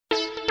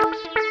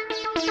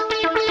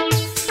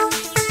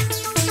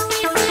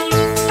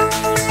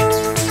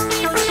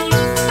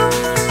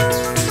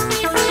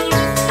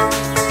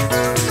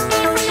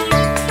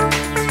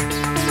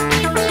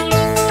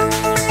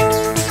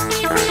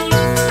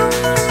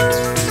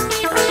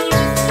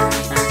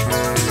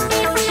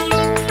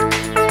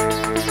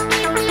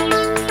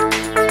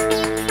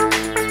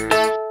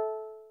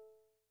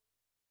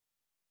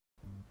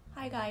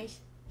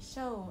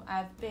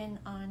been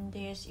on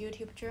this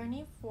YouTube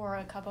journey for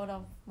a couple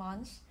of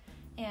months,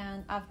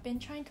 and I've been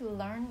trying to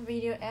learn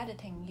video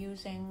editing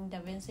using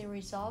DaVinci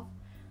Resolve,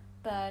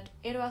 but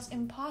it was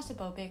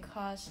impossible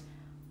because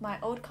my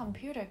old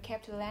computer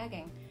kept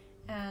lagging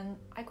and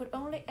I could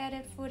only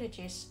edit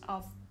footages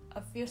of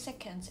a few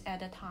seconds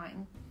at a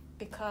time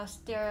because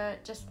there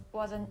just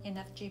wasn't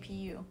enough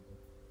GPU.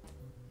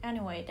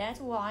 Anyway, that's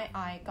why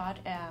I got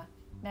a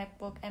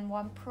MacBook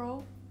M1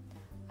 Pro.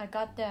 I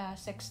got the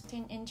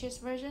 16 inches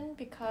version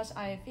because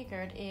I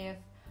figured if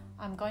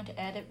I'm going to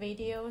edit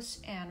videos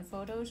and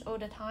photos all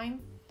the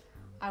time,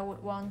 I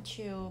would want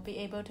to be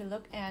able to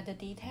look at the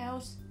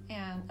details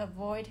and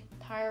avoid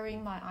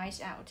tiring my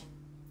eyes out.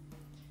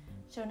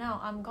 So now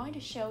I'm going to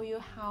show you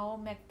how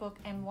MacBook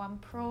M1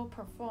 Pro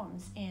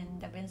performs in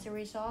DaVinci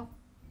Resolve.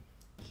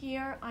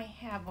 Here I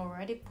have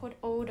already put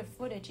all the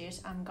footages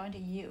I'm going to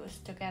use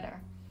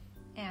together,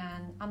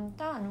 and I'm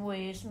done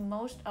with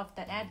most of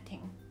the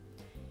editing.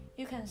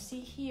 You can see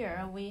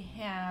here we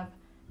have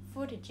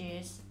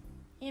footages,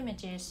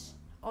 images,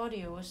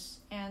 audios,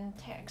 and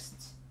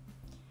texts.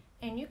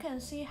 And you can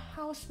see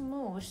how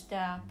smooth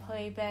the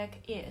playback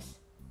is.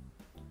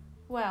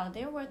 Well,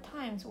 there were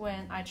times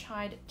when I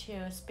tried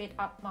to speed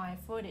up my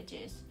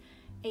footages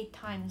 8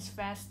 times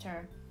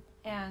faster,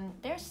 and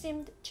there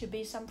seemed to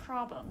be some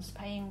problems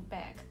playing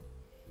back.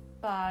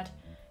 But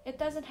it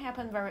doesn't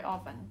happen very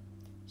often.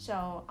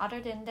 So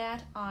other than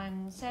that,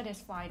 I'm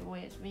satisfied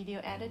with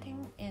video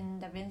editing in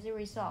DaVinci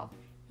Resolve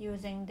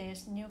using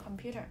this new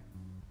computer.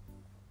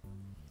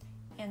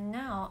 And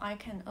now I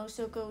can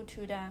also go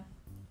to the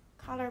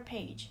color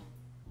page,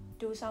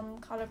 do some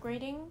color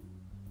grading,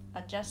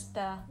 adjust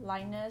the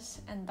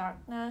lightness and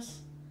darkness,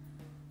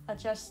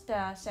 adjust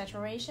the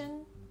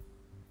saturation.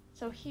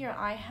 So here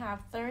I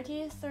have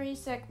 33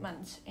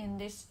 segments in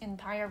this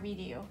entire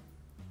video.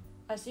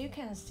 As you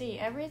can see,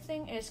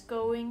 everything is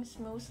going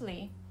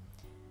smoothly.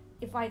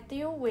 If I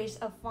deal with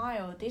a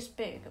file this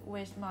big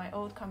with my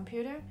old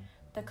computer,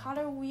 the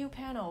color view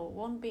panel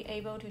won't be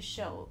able to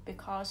show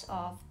because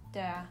of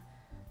the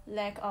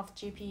lack of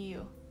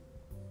GPU.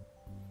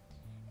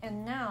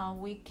 And now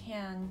we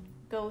can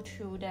go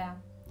to the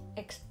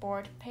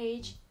export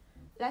page.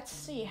 Let's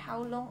see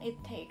how long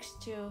it takes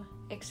to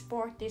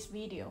export this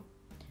video.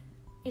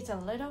 It's a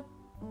little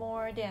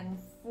more than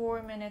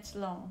 4 minutes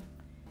long,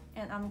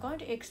 and I'm going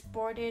to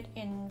export it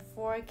in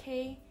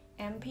 4K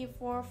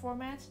MP4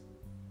 format.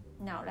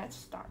 Now let's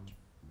start.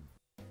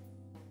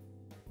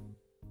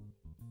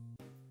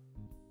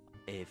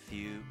 A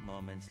few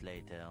moments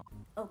later.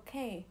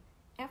 Okay,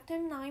 after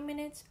 9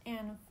 minutes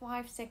and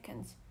 5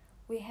 seconds,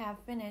 we have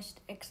finished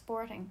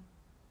exporting.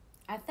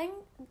 I think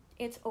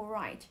it's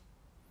alright.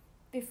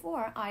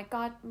 Before I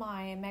got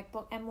my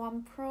MacBook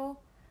M1 Pro,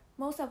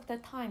 most of the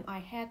time I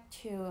had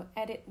to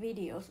edit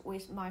videos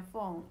with my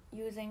phone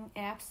using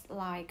apps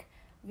like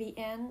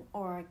VN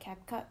or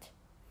CapCut.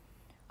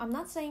 I'm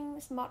not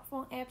saying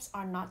smartphone apps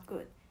are not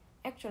good.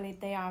 Actually,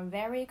 they are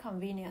very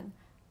convenient,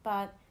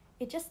 but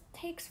it just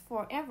takes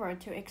forever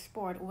to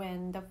export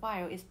when the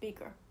file is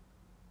bigger.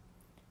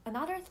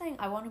 Another thing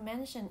I want to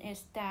mention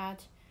is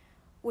that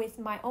with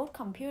my old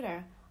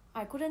computer,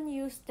 I couldn't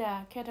use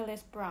the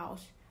Catalyst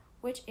Browse,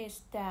 which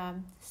is the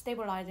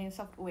stabilizing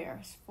software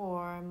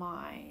for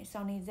my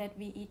Sony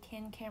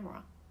ZV-E10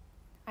 camera.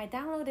 I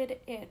downloaded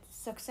it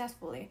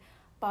successfully,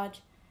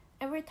 but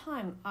every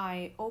time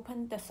I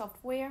opened the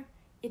software,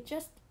 it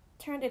just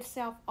turned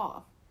itself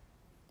off.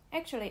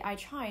 Actually, I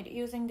tried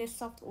using this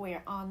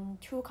software on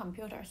 2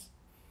 computers.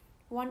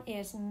 One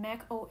is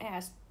Mac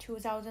OS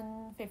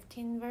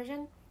 2015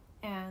 version,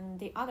 and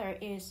the other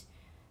is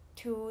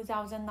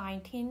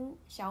 2019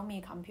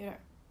 Xiaomi computer.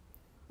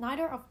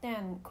 Neither of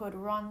them could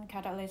run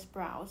Catalyst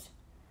Browse.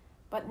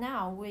 But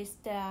now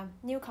with the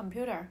new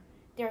computer,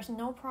 there's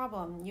no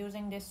problem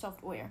using this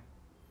software.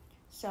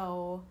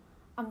 So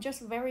I'm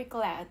just very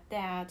glad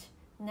that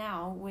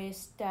now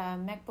with the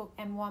MacBook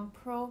M1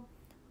 Pro,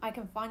 I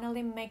can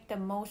finally make the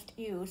most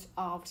use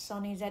of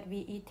Sony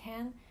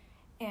ZV-E10,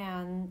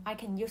 and I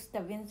can use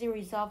DaVinci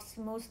Resolve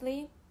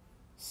smoothly,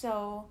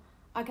 so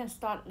I can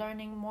start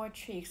learning more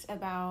tricks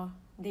about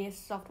these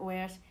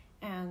softwares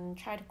and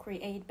try to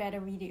create better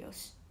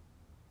videos.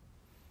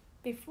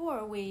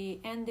 Before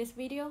we end this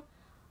video,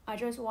 I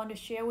just want to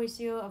share with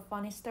you a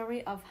funny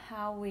story of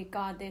how we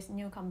got this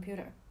new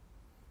computer.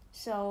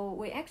 So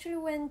we actually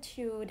went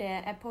to the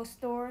Apple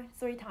Store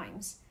 3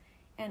 times,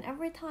 and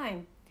every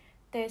time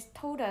they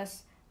told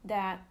us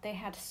that they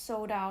had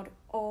sold out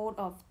all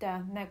of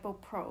the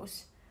MacBook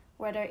Pros,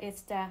 whether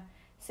it's the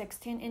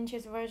 16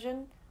 inches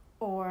version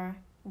or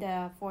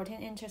the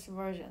 14 inches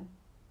version.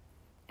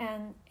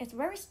 And it's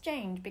very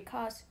strange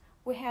because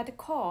we had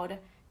called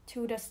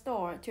to the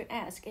store to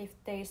ask if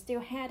they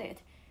still had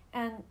it,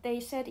 and they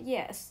said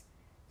yes.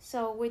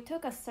 So we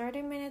took a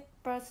 30-minute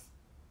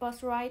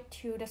bus ride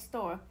to the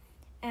store,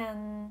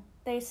 and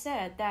they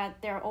said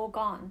that they're all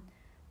gone.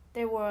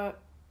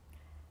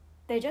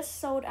 They just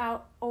sold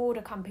out all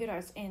the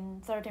computers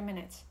in 30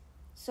 minutes.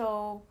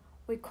 So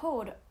we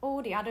called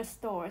all the other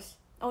stores,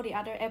 all the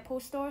other Apple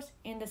stores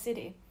in the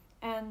city,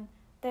 and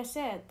They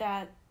said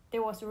that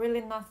there was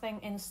really nothing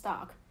in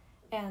stock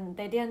and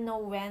they didn't know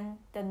when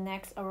the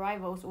next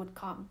arrivals would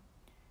come.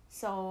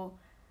 So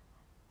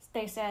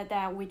they said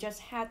that we just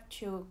had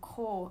to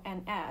call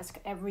and ask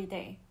every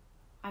day.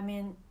 I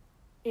mean,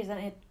 isn't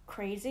it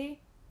crazy?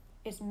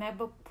 Is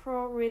MacBook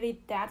Pro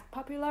really that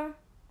popular?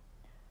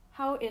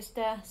 How is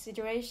the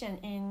situation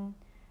in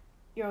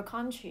your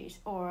countries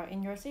or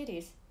in your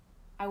cities?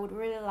 I would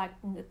really like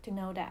to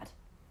know that.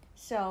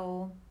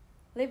 So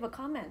leave a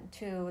comment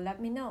to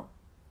let me know.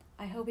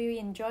 I hope you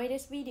enjoy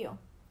this video.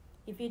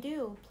 If you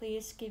do,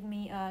 please give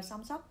me a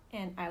thumbs up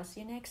and I'll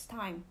see you next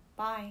time.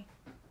 Bye.